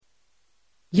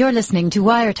You're listening to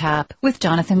WireTap with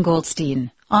Jonathan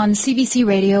Goldstein on CBC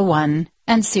Radio 1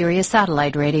 and Sirius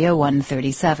Satellite Radio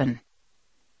 137.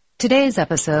 Today's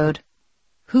episode,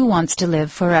 Who Wants to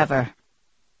Live Forever?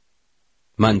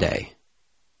 Monday.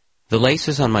 The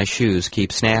laces on my shoes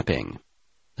keep snapping.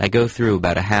 I go through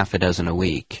about a half a dozen a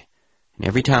week, and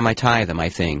every time I tie them I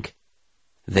think,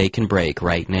 they can break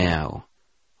right now,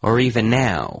 or even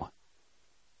now.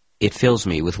 It fills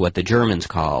me with what the Germans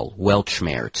call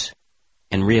Weltschmerz.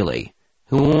 And really,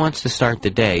 who wants to start the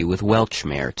day with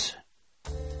Weltschmerz?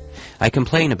 I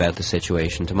complain about the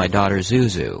situation to my daughter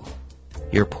Zuzu.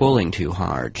 You're pulling too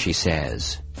hard, she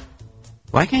says.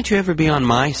 Why can't you ever be on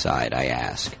my side, I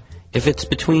ask. If it's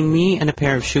between me and a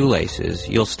pair of shoelaces,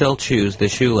 you'll still choose the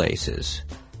shoelaces.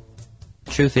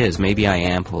 Truth is, maybe I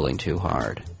am pulling too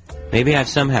hard. Maybe I've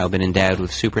somehow been endowed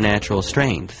with supernatural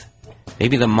strength.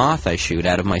 Maybe the moth I shoot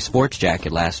out of my sports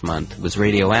jacket last month was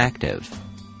radioactive.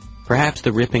 Perhaps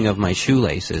the ripping of my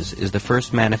shoelaces is the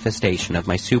first manifestation of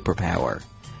my superpower,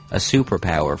 a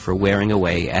superpower for wearing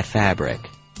away at fabric.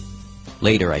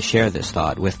 Later I share this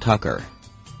thought with Tucker.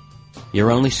 Your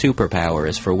only superpower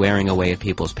is for wearing away at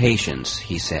people's patience,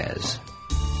 he says.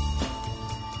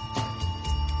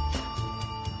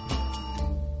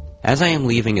 As I am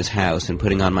leaving his house and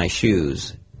putting on my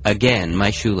shoes, again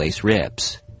my shoelace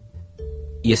rips.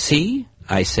 You see?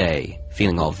 I say,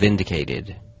 feeling all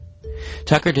vindicated.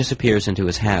 Tucker disappears into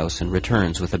his house and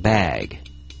returns with a bag.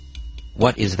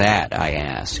 What is that? I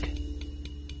ask.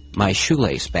 My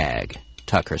shoelace bag,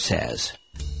 Tucker says.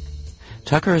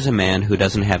 Tucker is a man who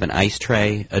doesn't have an ice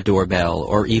tray, a doorbell,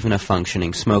 or even a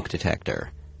functioning smoke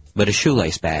detector, but a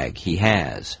shoelace bag he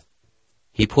has.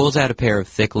 He pulls out a pair of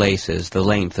thick laces the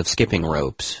length of skipping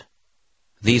ropes.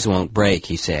 These won't break,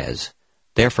 he says.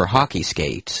 They're for hockey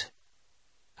skates.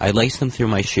 I lace them through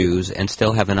my shoes and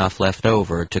still have enough left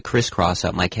over to crisscross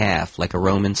up my calf like a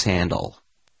Roman sandal.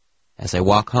 As I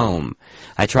walk home,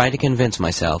 I try to convince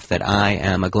myself that I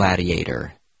am a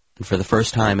gladiator, and for the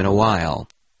first time in a while,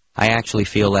 I actually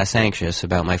feel less anxious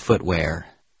about my footwear.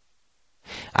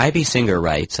 I.B. Singer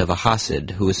writes of a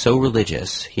Hasid who is so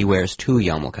religious he wears 2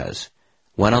 yarmulkes,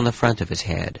 one on the front of his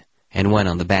head and one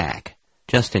on the back,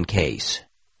 just in case.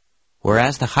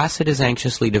 Whereas the Hasid is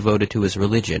anxiously devoted to his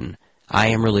religion, I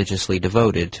am religiously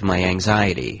devoted to my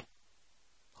anxiety.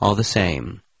 All the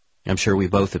same, I'm sure we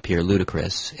both appear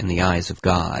ludicrous in the eyes of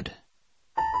God.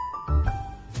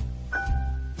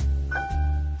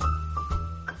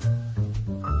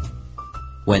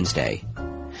 Wednesday.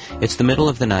 It's the middle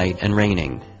of the night and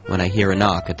raining when I hear a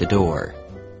knock at the door.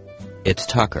 It's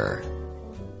Tucker.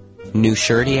 New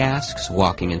shirt, he asks,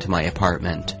 walking into my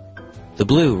apartment. The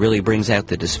blue really brings out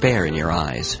the despair in your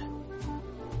eyes.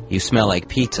 You smell like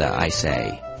pizza, I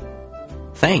say.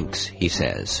 Thanks, he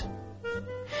says.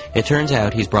 It turns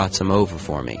out he's brought some over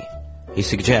for me. He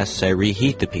suggests I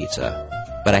reheat the pizza,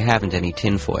 but I haven't any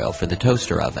tinfoil for the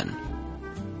toaster oven.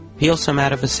 Peel some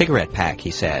out of a cigarette pack,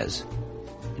 he says.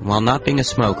 And while not being a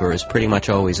smoker is pretty much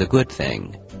always a good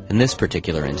thing, in this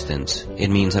particular instance, it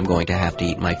means I'm going to have to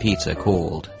eat my pizza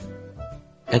cold.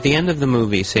 At the end of the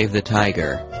movie Save the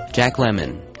Tiger, Jack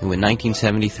Lemmon, who in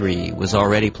 1973 was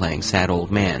already playing Sad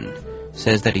Old Man,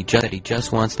 says that he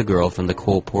just wants the girl from the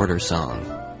Cole Porter song,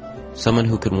 someone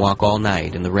who can walk all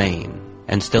night in the rain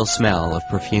and still smell of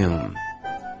perfume.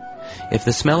 If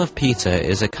the smell of pizza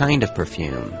is a kind of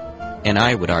perfume, and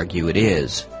I would argue it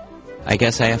is, I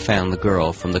guess I have found the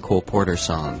girl from the Cole Porter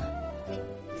song.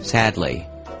 Sadly,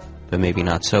 but maybe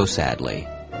not so sadly,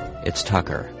 it's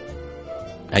Tucker.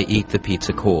 I eat the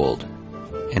pizza cold,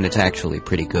 and it's actually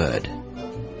pretty good.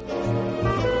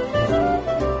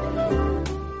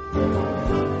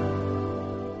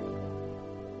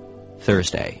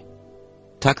 Thursday.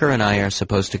 Tucker and I are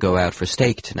supposed to go out for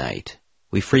steak tonight.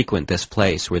 We frequent this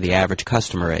place where the average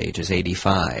customer age is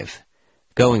 85.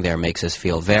 Going there makes us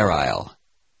feel virile.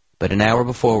 But an hour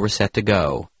before we're set to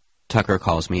go, Tucker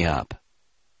calls me up.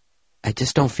 I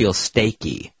just don't feel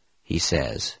steaky, he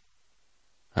says.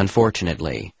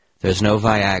 Unfortunately, there's no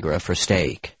Viagra for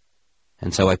steak,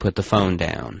 and so I put the phone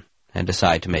down and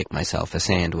decide to make myself a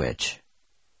sandwich.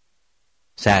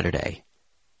 Saturday.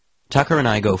 Tucker and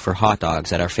I go for hot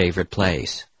dogs at our favorite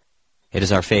place. It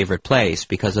is our favorite place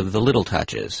because of the little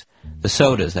touches, the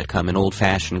sodas that come in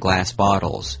old-fashioned glass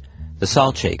bottles, the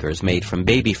salt shakers made from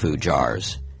baby food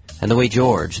jars, and the way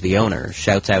George, the owner,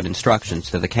 shouts out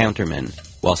instructions to the counterman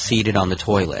while seated on the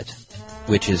toilet,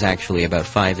 which is actually about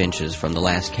 5 inches from the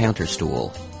last counter stool.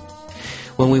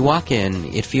 When we walk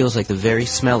in, it feels like the very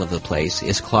smell of the place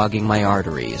is clogging my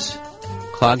arteries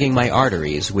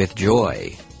with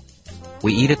joy.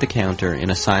 We eat at the counter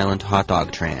in a silent hot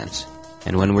dog trance,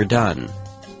 and when we're done,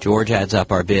 George adds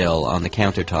up our bill on the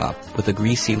countertop with a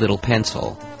greasy little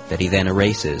pencil that he then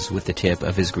erases with the tip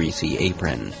of his greasy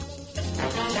apron.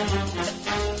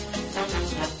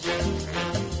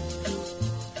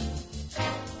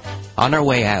 On our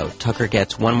way out, Tucker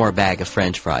gets one more bag of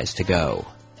French fries to go.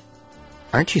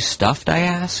 "Aren't you stuffed?" I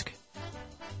ask.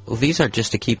 "Well, these are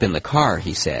just to keep in the car,"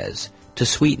 he says, "to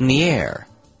sweeten the air,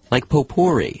 like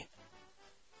potpourri."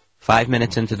 5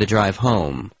 minutes into the drive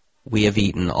home, we have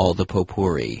eaten all the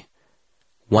potpourri.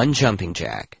 One jumping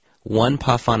jack, one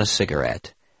puff on a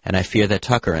cigarette, and I fear that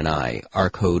Tucker and I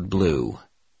are code blue.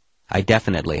 I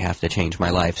definitely have to change my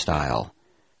lifestyle.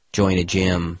 Join a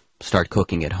gym, start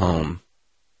cooking at home.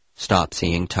 Stop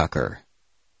seeing Tucker.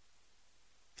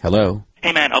 Hello?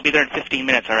 Hey, man, I'll be there in 15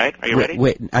 minutes, all right? Are you ready?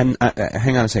 Wait, hang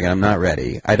on a second. I'm not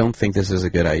ready. I don't think this is a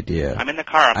good idea. I'm in the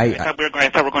car. I thought we were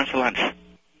going for lunch.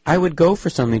 I would go for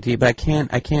something to eat, but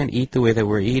I can't eat the way that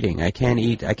we're eating. I can't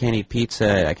eat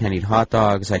pizza. I can't eat hot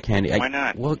dogs. Why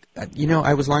not? Well,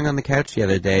 I was lying on the couch the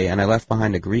other day, and I left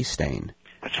behind a grease stain.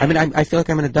 That's right. I mean, I feel like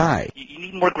I'm going to die. You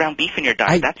need more ground beef in your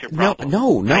diet. That's your problem.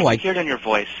 No. I hear it in your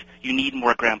voice. You need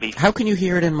more ground beef. How can you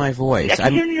hear it in my voice? I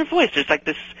can hear it in your voice. There's like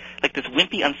this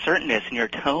wimpy uncertainness in your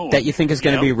tone. That you think is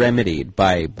going to be remedied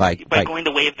by going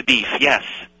the way of the beef, yes.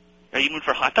 Are you moving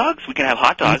for hot dogs? We can have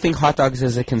hot dogs. You think hot dogs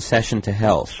is a concession to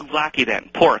health? Souvlaki then.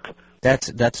 Pork.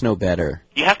 That's no better.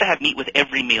 You have to have meat with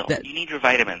every meal. You need your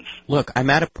vitamins. Look, I'm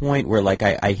at a point where,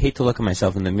 I hate to look at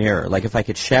myself in the mirror. Like, if I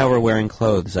could shower wearing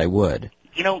clothes, I would.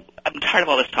 I'm tired of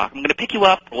all this talk. I'm going to pick you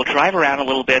up. We'll drive around a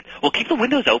little bit. We'll keep the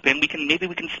windows open. Maybe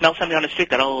we can smell something on the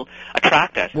street that'll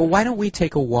attract us. Well, why don't we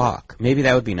take a walk? Maybe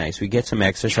that would be nice. We get some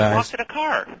exercise. Walk to the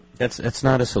car. That's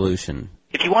not a solution.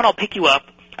 If you want, I'll pick you up.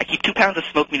 I keep 2 pounds of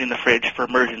smoked meat in the fridge for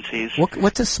emergencies.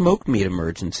 What's a smoked meat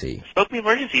emergency? Smoked meat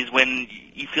emergency is when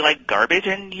you feel like garbage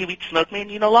and you eat smoked meat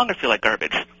and you no longer feel like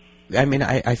garbage. I mean,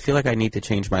 I feel like I need to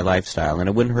change my lifestyle, and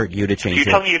it wouldn't hurt you to change it.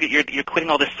 You're telling me you're quitting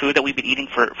all this food that we've been eating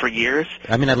for years?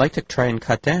 I mean, I'd like to try and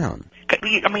cut down.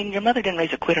 I mean, your mother didn't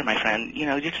raise a quitter, my friend. You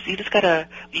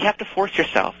have to force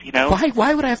yourself,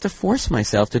 Why would I have to force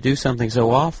myself to do something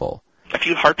so awful? A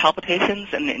few heart palpitations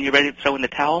and you're ready to throw in the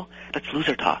towel? That's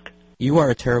loser talk. You are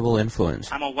a terrible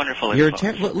influence. I'm a wonderful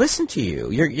influence. Listen to you.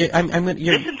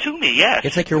 Listen to me, yes.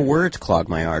 It's like your words clog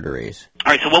my arteries.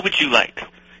 All right, so what would you like?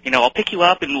 I'll pick you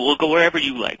up and we'll go wherever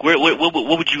you like. What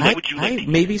would you like?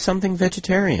 Maybe something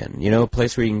vegetarian. A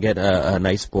place where you can get a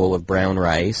nice bowl of brown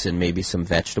rice and maybe some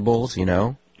vegetables. You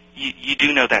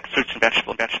do know that fruits and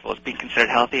vegetables being considered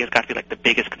healthy has got to be like the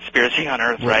biggest conspiracy on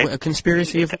earth, right? A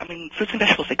conspiracy of... I mean, fruits and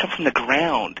vegetables, they come from the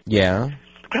ground. Yeah.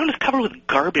 The ground is covered with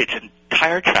garbage and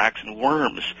tire tracks and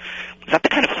worms. Is that the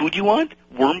kind of food you want?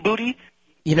 Worm booty?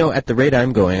 At the rate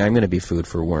I'm going to be food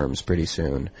for worms pretty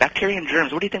soon. Bacteria and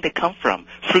germs, where do you think they come from?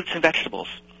 Fruits and vegetables.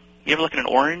 You ever look at an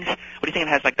orange? What do you think it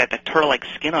has like that turtle-like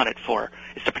skin on it for?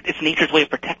 It's nature's way of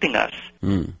protecting us.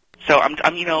 Mm. So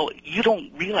you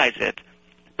don't realize it,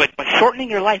 but by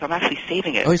shortening your life, I'm actually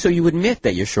saving it. Oh, so you admit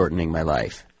that you're shortening my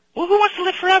life? Well, who wants to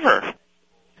live forever?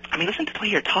 I mean, listen to the way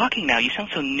you're talking now. You sound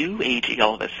so new agey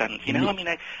all of a sudden. I mean,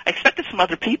 I expected some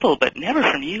other people, but never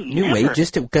from you. New age,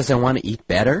 just because I want to eat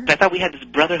better? I thought we had this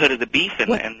brotherhood of the beef,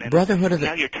 and brotherhood of the...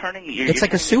 Now you're turning. It's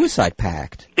like a suicide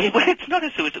pact. It's not a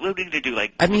suicide. What are you going to do?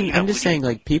 I'm just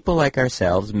saying, people like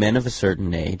ourselves, men of a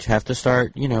certain age, have to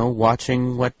start,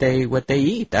 watching what they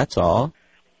eat. That's all.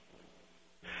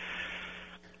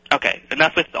 Okay,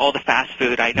 enough with all the fast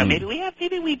food. I know maybe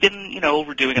we've been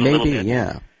overdoing it a little bit. Maybe,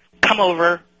 yeah. Come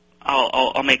over.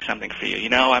 I'll make something for you.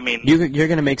 I mean, you're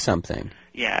gonna make something.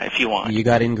 Yeah, if you want. You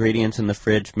got ingredients in the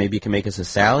fridge. Maybe you can make us a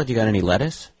salad. You got any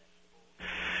lettuce?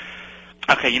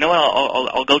 Okay, you know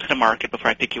what? I'll go to the market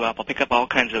before I pick you up. I'll pick up all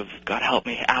kinds of, God help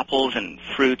me, apples and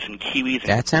fruits and kiwis and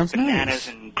that sounds bananas nice.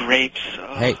 And grapes.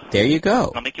 Oh. Hey, there you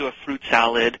go. I'll make you a fruit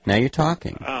salad. Now you're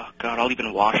talking. Oh God, I'll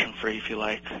even wash them for you if you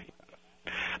like.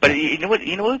 But you know what?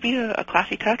 Would be a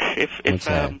classy touch if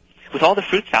with all the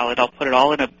fruit salad, I'll put it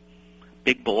all in a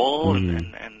big bowl,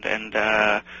 and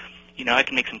I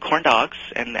can make some corn dogs,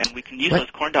 and we can use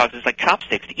those corn dogs as like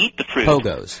chopsticks to eat the fruit.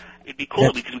 Pogos. It'd be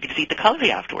cool because we could just eat the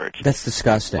cutlery afterwards. That's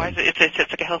disgusting. Why is it? It's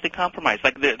like a healthy compromise.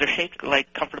 Like they're shaped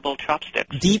like comfortable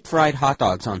chopsticks. Deep fried hot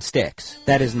dogs on sticks.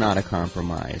 That is not a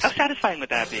compromise. How satisfying would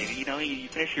that be? You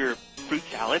finish your fruit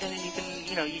salad and then you can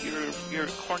eat your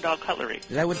corn dog cutlery.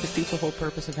 That would defeat the whole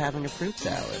purpose of having a fruit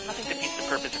salad. Nothing defeats the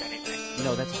purpose of anything.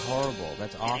 No, that's horrible.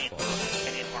 That's awful.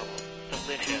 It ain't horrible.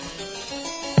 Delicious.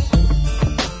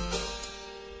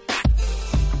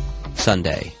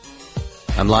 Sunday.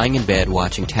 I'm lying in bed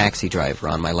watching Taxi Driver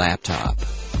on my laptop.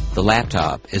 The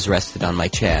laptop is rested on my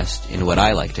chest in what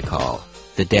I like to call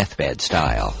the deathbed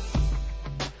style.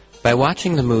 By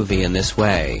watching the movie in this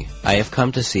way, I have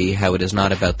come to see how it is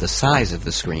not about the size of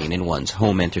the screen in one's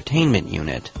home entertainment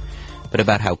unit, but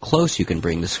about how close you can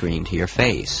bring the screen to your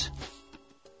face.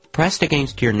 Pressed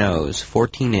against your nose,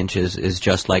 14 inches is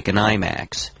just like an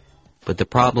IMAX, but the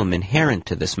problem inherent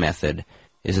to this method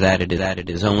is that it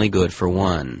is only good for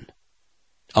one.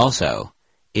 Also,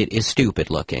 it is stupid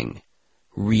looking.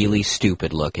 Really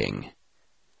stupid looking.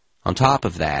 On top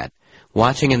of that,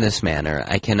 watching in this manner,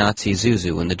 I cannot see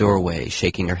Zuzu in the doorway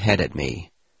shaking her head at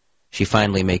me. She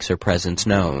finally makes her presence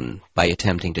known by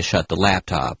attempting to shut the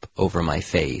laptop over my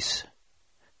face.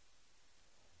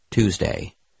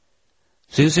 Tuesday.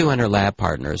 Zuzu and her lab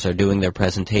partners are doing their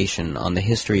presentation on the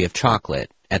history of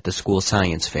chocolate at the school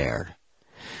science fair.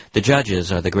 The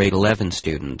judges are the grade 11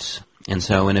 students, and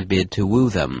so in a bid to woo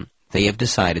them, they have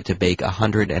decided to bake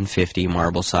 150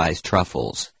 marble-sized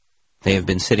truffles. They have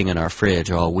been sitting in our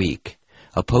fridge all week,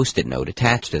 a post-it note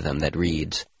attached to them that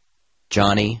reads,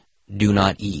 "Johnny, do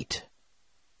not eat."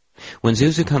 When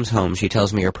Zuzu comes home, she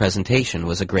tells me her presentation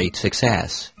was a great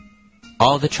success.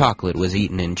 All the chocolate was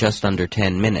eaten in just under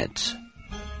 10 minutes.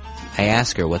 I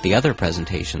ask her what the other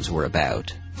presentations were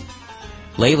about.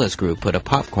 Layla's group put a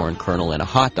popcorn kernel in a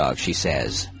hot dog, she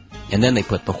says, and then they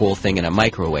put the whole thing in a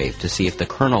microwave to see if the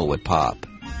kernel would pop.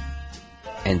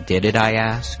 And did it, I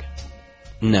ask?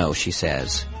 No, she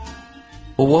says.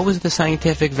 Well, what was the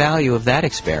scientific value of that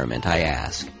experiment, I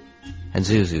ask? And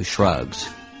Zuzu shrugs.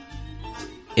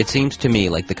 It seems to me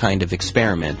like the kind of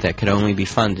experiment that could only be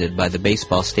funded by the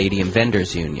baseball stadium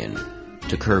vendors union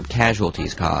to curb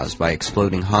casualties caused by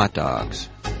exploding hot dogs.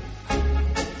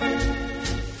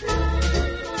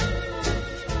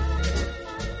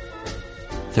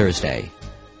 Thursday.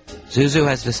 Zuzu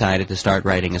has decided to start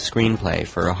writing a screenplay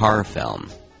for a horror film.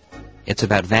 It's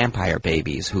about vampire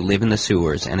babies who live in the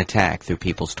sewers and attack through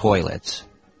people's toilets.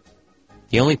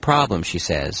 The only problem, she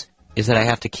says, is that I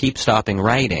have to keep stopping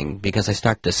writing because I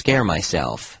start to scare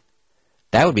myself.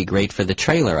 That would be great for the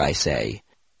trailer, I say.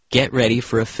 Get ready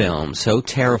for a film so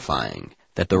terrifying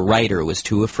that the writer was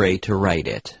too afraid to write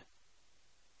it.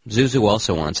 Zuzu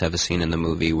also wants to have a scene in the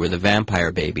movie where the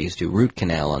vampire babies do root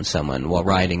canal on someone while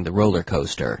riding the roller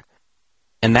coaster.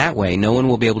 And that way, no one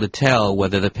will be able to tell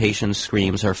whether the patient's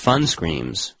screams are fun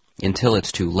screams until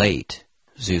it's too late,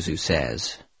 Zuzu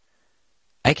says.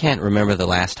 I can't remember the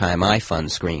last time I fun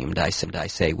screamed, I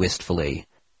say wistfully,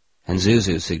 and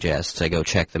Zuzu suggests I go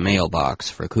check the mailbox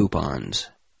for coupons.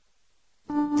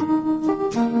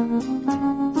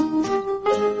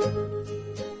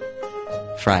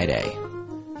 Friday.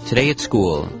 Today at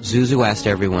school, Zuzu asked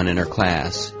everyone in her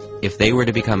class if they were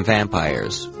to become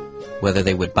vampires, whether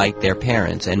they would bite their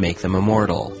parents and make them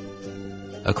immortal.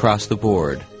 Across the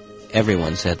board,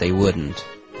 everyone said they wouldn't.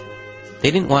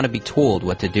 They didn't want to be told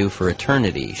what to do for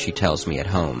eternity, she tells me at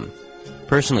home.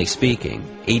 Personally speaking,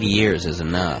 80 years is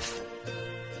enough.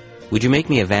 Would you make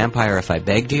me a vampire if I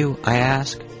begged you, I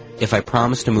ask? If I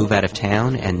promised to move out of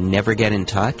town and never get in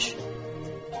touch?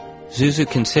 Zuzu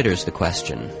considers the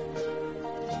question.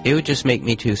 It would just make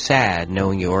me too sad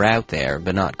knowing you were out there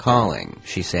but not calling,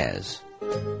 she says.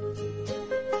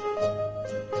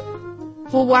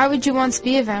 Well, why would you want to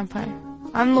be a vampire?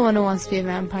 I'm the one who wants to be a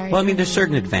vampire. Well, I mean, there's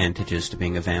certain advantages to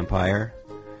being a vampire.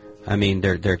 I mean,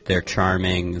 they're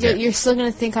charming. You're still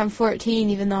going to think I'm 14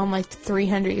 even though I'm like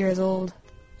 300 years old.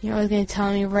 You're always going to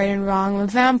tell me right and wrong. I'm a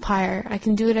vampire. I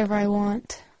can do whatever I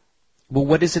want. Well,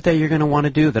 what is it that you're going to want to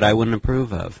do that I wouldn't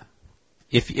approve of?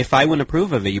 If I wouldn't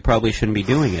approve of it, you probably shouldn't be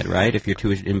doing it, right? If you're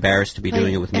too embarrassed to be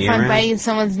doing it with me around. If I'm biting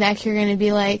someone's neck, you're going to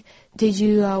be like, did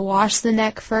you wash the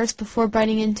neck first before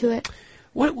biting into it?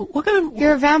 What kind of...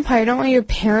 You're a vampire. You don't want your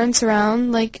parents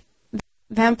around. Like,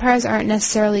 vampires aren't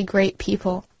necessarily great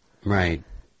people. Right.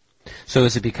 So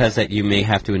is it because that you may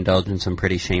have to indulge in some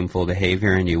pretty shameful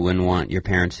behavior and you wouldn't want your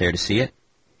parents there to see it?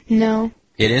 No.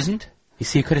 It isn't? You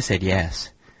see, you could have said yes.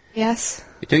 Yes.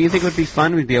 Don't you think it would be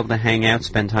fun? We'd be able to hang out,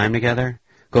 spend time together,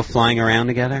 go flying around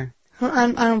together? Well,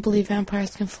 I don't believe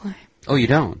vampires can fly. Oh, you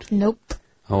don't? Nope.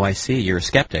 Oh, I see. You're a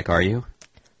skeptic, are you?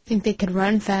 I think they could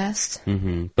run fast.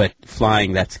 Mm-hmm. But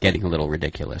flying, that's getting a little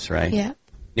ridiculous, right? Yeah.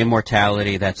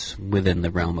 Immortality, that's within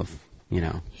the realm of, you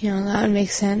know. You know, that would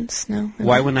make sense, no?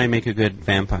 Why wouldn't I make a good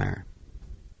vampire?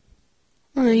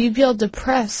 Well, you'd be all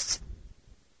depressed.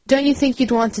 Don't you think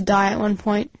you'd want to die at one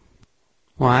point?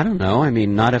 Well, I don't know. I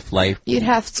mean, not if life... You'd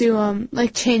have to,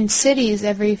 change cities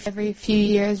every few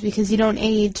years because you don't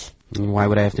age. Why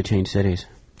would I have to change cities?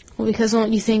 Well, because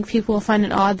don't you think people will find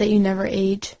it odd that you never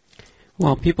age?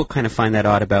 Well, people kind of find that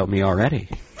odd about me already.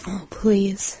 Oh,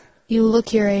 please. You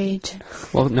look your age.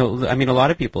 Well, no, I mean, a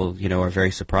lot of people, you know, are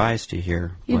very surprised to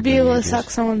hear. You'd be able to suck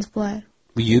someone's blood.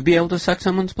 Will you be able to suck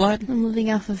someone's blood? I'm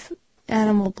living off of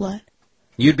animal blood.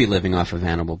 You'd be living off of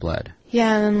animal blood.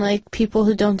 Yeah, and like people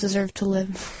who don't deserve to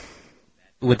live.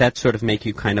 Would that sort of make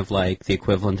you kind of like the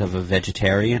equivalent of a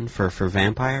vegetarian for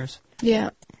vampires? Yeah.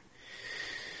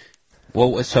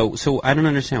 Well, so I don't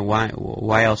understand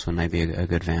why else wouldn't I be a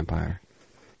good vampire?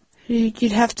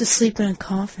 You'd have to sleep in a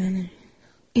coffin,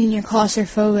 and you're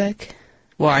claustrophobic.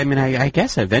 Well, I mean, I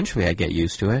guess eventually I'd get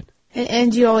used to it.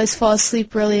 And you always fall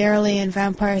asleep really early, and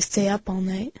vampires stay up all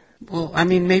night. Well, I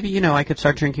mean, maybe, I could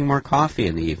start drinking more coffee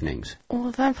in the evenings.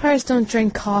 Well, vampires don't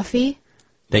drink coffee.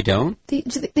 They don't?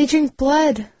 They drink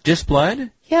blood. Just blood?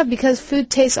 Yeah, because food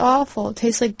tastes awful. It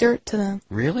tastes like dirt to them.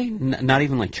 Really? Not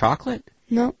even like chocolate?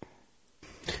 No.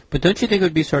 But don't you think it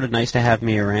would be sort of nice to have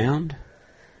me around?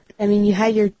 I mean, you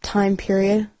had your time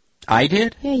period. I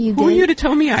did? Yeah, you did. Who are you to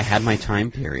tell me I had my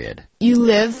time period? You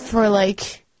lived for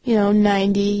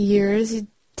 90 years. You're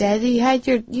dead. You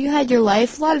had your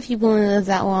life. A lot of people don't live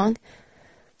that long.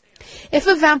 If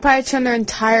a vampire turned their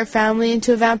entire family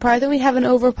into a vampire, then we'd have an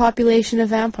overpopulation of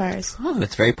vampires. Oh,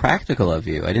 that's very practical of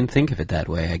you. I didn't think of it that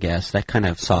way, I guess. That kind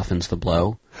of softens the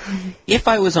blow. If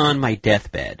I was on my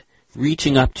deathbed,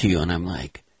 reaching up to you, and I'm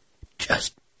like,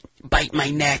 just bite my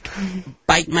neck,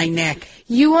 bite my neck.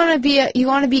 You want to be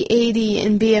 80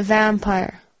 and be a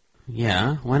vampire.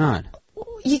 Yeah, why not?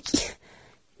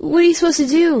 What are you supposed to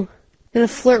do? Gonna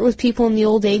flirt with people in the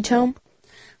old age home?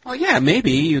 Oh yeah,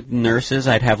 maybe. You nurses,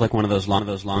 I'd have like one of those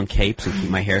long capes and keep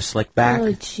my hair slicked back.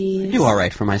 Oh jeez. I do all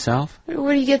right for myself.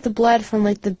 Where do you get the blood from?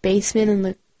 Like the basement and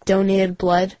the donated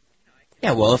blood?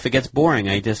 Yeah, well, if it gets boring,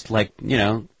 I just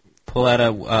pull out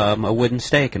a wooden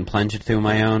stake and plunge it through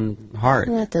my own heart.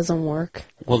 Well, that doesn't work.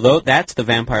 Well, that's the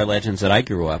vampire legends that I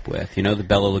grew up with. You know, the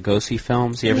Bela Lugosi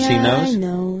films? You ever seen those? Yeah, I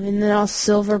know. And then also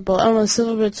Silver Bullet. I don't know,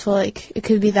 Silver Bullet's for it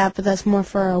could be that, but that's more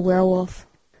for a werewolf.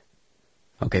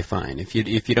 Okay, fine. If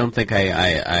you don't think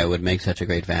I would make such a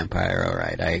great vampire, all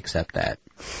right, I accept that.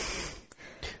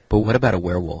 But what about a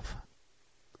werewolf?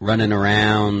 Running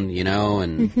around,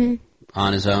 and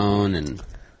on his own, and...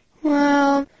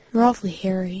 Well, they're awfully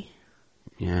hairy.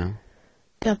 Yeah.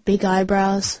 Got big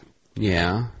eyebrows.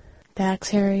 Yeah. Back's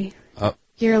hairy. Oh.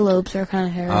 Earlobes are kind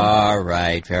of hairy. All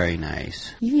right, very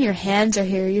nice. Even your hands are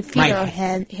hairy. Your feet are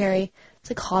hairy. It's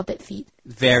like hobbit feet.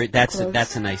 That's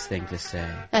a nice thing to say.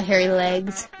 Got hairy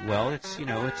legs. Well, the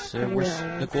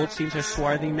Goldsteins are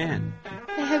swarthy men.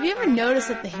 Hey, have you ever noticed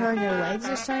that the hair on your legs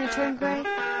are starting to turn gray?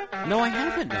 No, I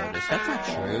haven't noticed. That's not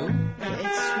true. Yeah,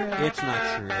 it's true. It's not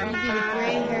true. You do the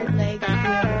gray-haired leg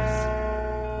wearers.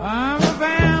 I'm a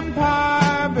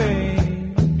vampire,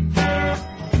 babe,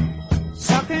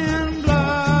 sucking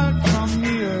blood from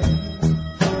the earth.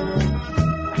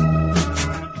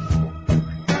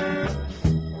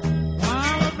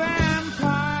 I'm a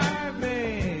vampire,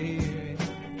 babe,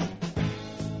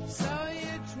 sell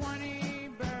you 20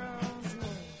 barrels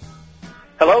worth.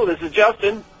 Hello, this is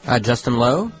Justin. Justin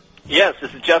Lowe? Yes,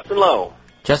 this is Justin Lowe.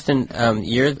 Justin,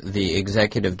 you're the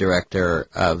executive director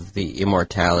of the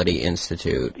Immortality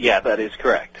Institute. Yeah, that is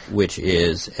correct. Which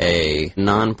is a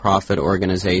non-profit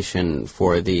organization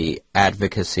for the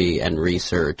advocacy and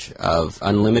research of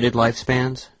unlimited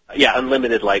lifespans? Yeah,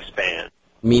 unlimited lifespan.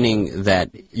 Meaning that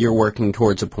you're working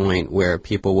towards a point where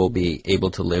people will be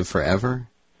able to live forever?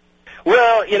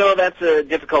 Well, that's a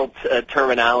difficult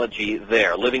terminology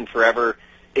there. Living forever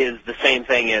is the same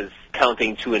thing as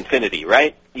counting to infinity,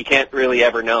 right? You can't really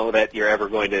ever know that you're ever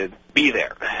going to be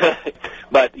there.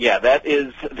 But yeah, that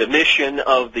is the mission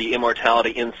of the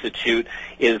Immortality Institute,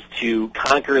 is to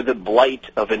conquer the blight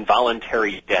of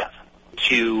involuntary death,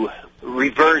 to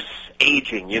reverse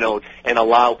aging, and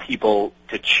allow people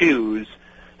to choose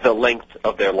the length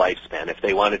of their lifespan, if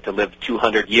they wanted to live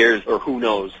 200 years or who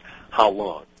knows how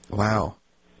long. Wow.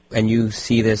 And you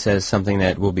see this as something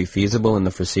that will be feasible in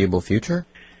the foreseeable future?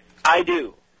 I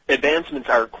do. Advancements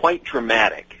are quite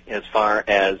dramatic as far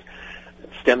as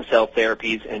stem cell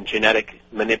therapies and genetic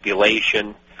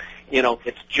manipulation.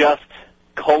 It's just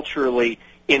culturally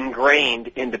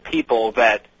ingrained into people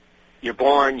that you're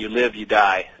born, you live, you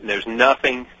die, and there's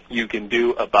nothing you can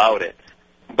do about it.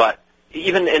 But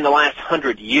even in the last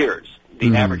 100 years,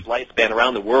 the average lifespan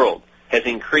around the world has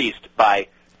increased by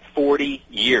 40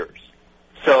 years.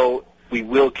 So we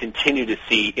will continue to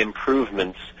see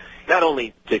improvements, not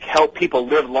only to help people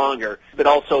live longer, but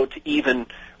also to even,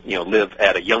 live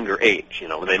at a younger age.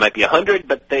 They might be 100,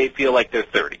 but they feel like they're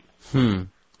 30.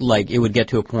 Like it would get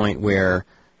to a point where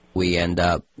we end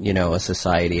up, a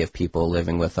society of people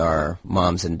living with our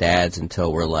moms and dads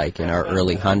until we're like in our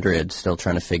early hundreds, still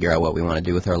trying to figure out what we want to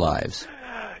do with our lives.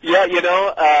 Yeah,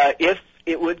 if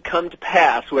it would come to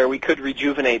pass where we could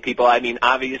rejuvenate people, I mean,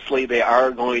 obviously they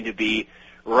are going to be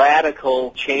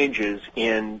radical changes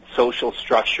in social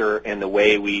structure and the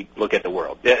way we look at the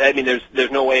world. I mean,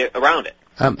 there's no way around it.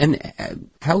 And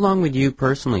how long would you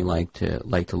personally like to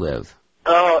live?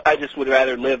 Oh, I just would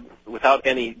rather live without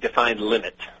any defined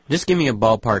limit. Just give me a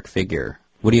ballpark figure.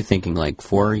 What are you thinking, like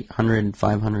 400,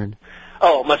 500?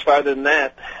 Oh, much farther than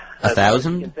that.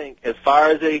 1,000? As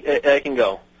far as I can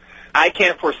go. I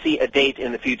can't foresee a date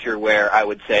in the future where I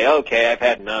would say, okay, I've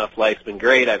had enough, life's been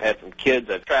great, I've had some kids,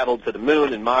 I've traveled to the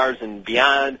moon and Mars and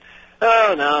beyond.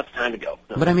 Oh, now it's time to go.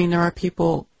 No. But I mean, there are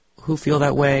people who feel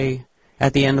that way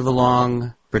at the end of a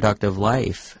long, productive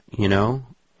life, you know,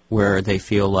 where they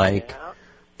feel like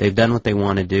they've done what they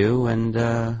want to do and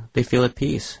they feel at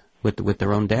peace with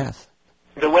their own death.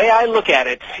 The way I look at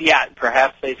it, yeah,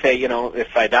 perhaps they say, you know,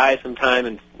 if I die sometime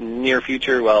in the near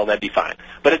future, well, that'd be fine.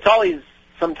 But it's always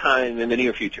sometime in the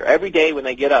near future. Every day when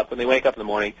they get up, when they wake up in the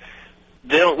morning,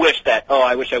 they don't wish that, oh,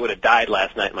 I wish I would have died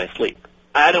last night in my sleep.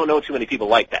 I don't know too many people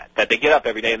like that they get up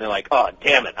every day and they're like, oh,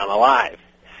 damn it, I'm alive.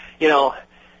 You know,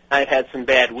 I've had some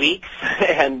bad weeks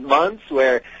and months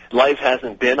where life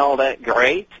hasn't been all that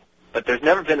great, but there's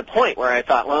never been a point where I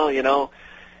thought, well, you know,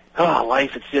 oh,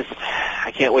 life, it's just,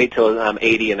 I can't wait till I'm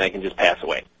 80 and I can just pass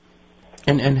away.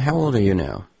 And how old are you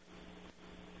now?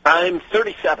 I'm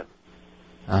 37.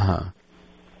 Uh-huh.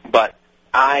 But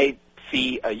I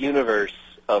see a universe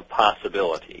of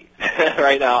possibility.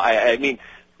 Right now, I mean,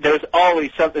 there's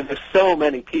always something, there's so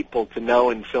many people to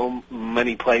know and so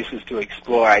many places to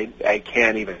explore. I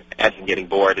can't even imagine getting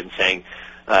bored and saying,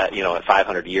 you know, at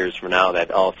 500 years from now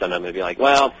that all of a sudden I'm going to be like,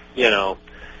 well, you know,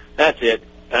 that's it.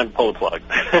 I'm pull the plug.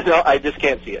 No, I just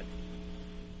can't see it.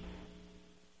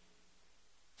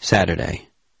 Saturday.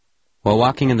 While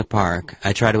walking in the park,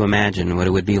 I try to imagine what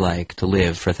it would be like to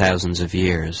live for thousands of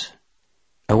years.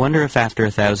 I wonder if after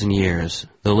 1,000 years,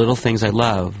 the little things I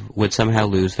love would somehow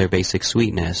lose their basic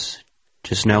sweetness,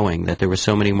 just knowing that there were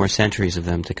so many more centuries of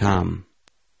them to come.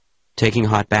 Taking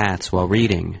hot baths while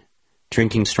reading,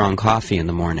 drinking strong coffee in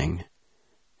the morning,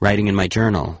 writing in my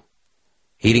journal,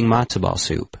 eating matzo ball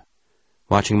soup,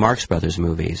 watching Marx Brothers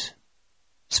movies,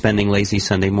 spending lazy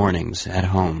Sunday mornings at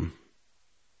home.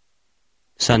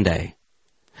 Sunday.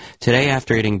 Today,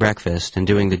 after eating breakfast and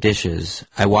doing the dishes,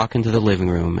 I walk into the living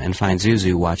room and find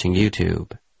Zuzu watching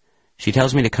YouTube. She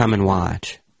tells me to come and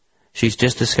watch. She's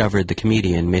just discovered the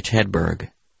comedian Mitch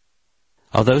Hedberg.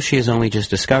 Although she has only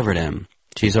just discovered him,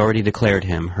 she's already declared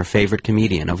him her favorite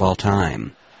comedian of all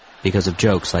time, because of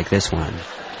jokes like this one.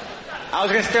 I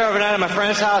was going to stay overnight at my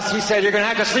friend's house. He said, you're going to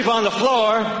have to sleep on the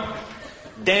floor.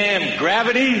 Damn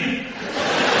gravity.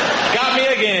 Got me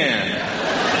again.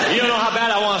 You don't know how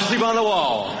bad I want to sleep on the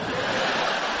wall.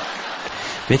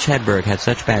 Mitch Hedberg had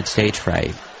such bad stage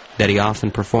fright that he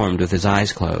often performed with his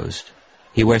eyes closed.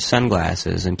 He wears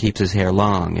sunglasses and keeps his hair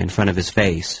long in front of his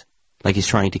face, like he's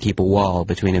trying to keep a wall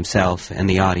between himself and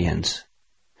the audience.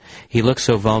 He looks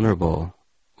so vulnerable,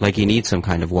 like he needs some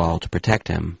kind of wall to protect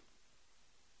him.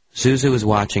 Zuzu is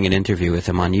watching an interview with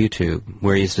him on YouTube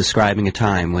where he is describing a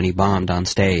time when he bombed on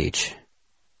stage.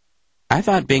 I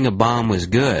thought being a bomb was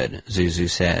good, Zuzu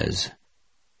says.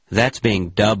 That's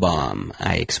being da bomb,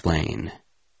 I explain.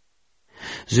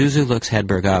 Zuzu looks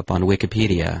Hedberg up on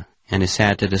Wikipedia and is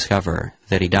sad to discover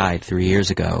that he died 3 years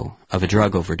ago of a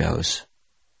drug overdose.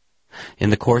 In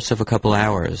the course of a couple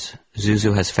hours,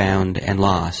 Zuzu has found and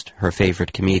lost her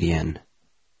favorite comedian.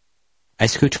 I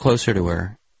scooch closer to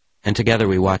her, and together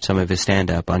we watch some of his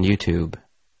stand-up on YouTube.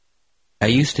 I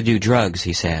used to do drugs,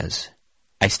 he says.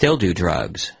 I still do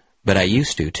drugs, but I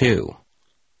used to, too.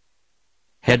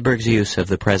 Hedberg's use of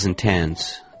the present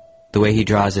tense, the way he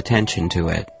draws attention to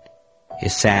it,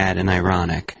 is sad and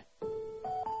ironic.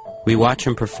 We watch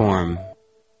him perform,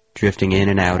 drifting in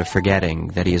and out of forgetting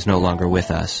that he is no longer with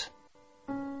us.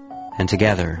 And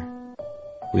together,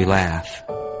 we laugh.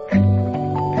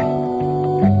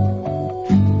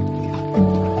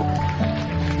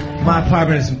 My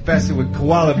apartment is infested with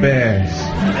koala bears.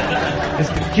 It's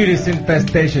the cutest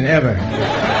infestation ever.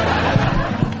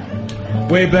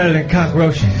 Way better than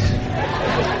cockroaches.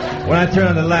 When I turn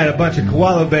on the light, a bunch of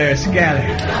koala bears scatter.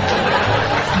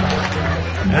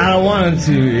 And I don't want them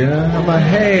to, you know. I'm like,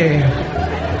 hey,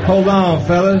 hold on,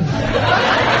 fellas.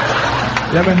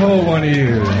 Let me hold one of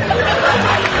you.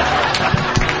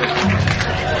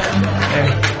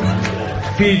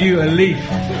 And feed you a leaf.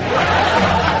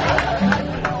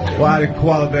 Why the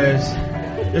koala bears?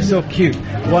 They're so cute.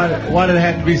 Why do they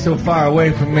have to be so far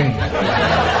away from me?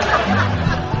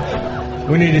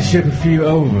 We need to ship a few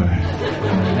over,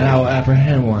 and I will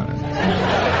apprehend one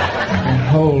and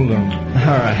hold him.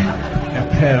 All right, and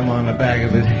pet him on the back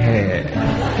of his head.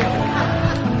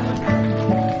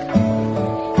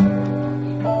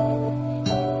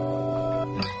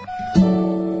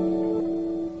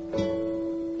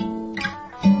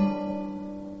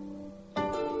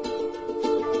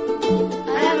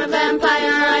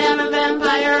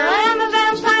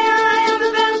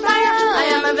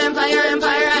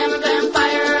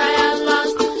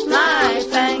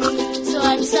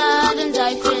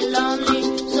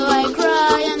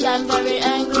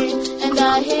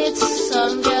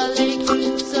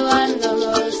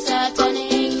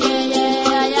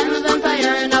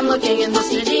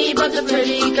 but the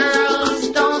pretty girls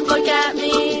don't look at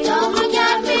me. Don't look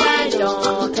at me. I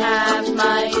don't have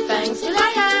my fangs, 'cause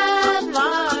I have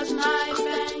lost my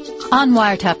fangs. On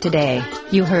WireTap today,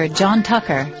 you heard John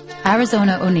Tucker,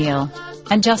 Arizona O'Neill,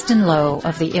 and Justin Lowe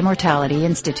of the Immortality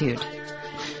Institute.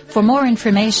 For more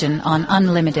information on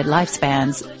unlimited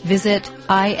lifespans, visit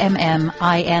imminst.org.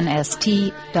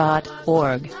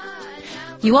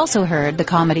 You also heard the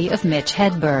comedy of Mitch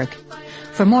Hedberg.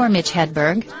 For more Mitch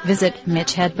Hedberg, visit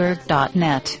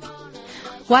mitchhedberg.net.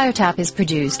 WireTap is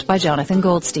produced by Jonathan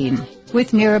Goldstein,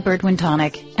 with Mira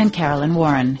Birdwin-Tonic and Carolyn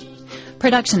Warren.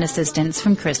 Production assistance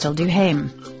from Crystal Duhame.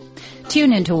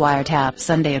 Tune into WireTap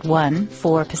Sunday at 1,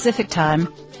 4 Pacific Time,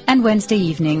 and Wednesday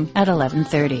evening at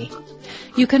 11:30.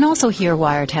 You can also hear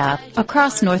WireTap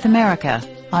across North America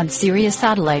on Sirius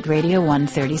Satellite Radio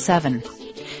 137.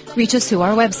 Reach us through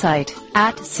our website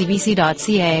at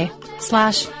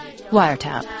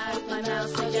cbc.ca/wiretap.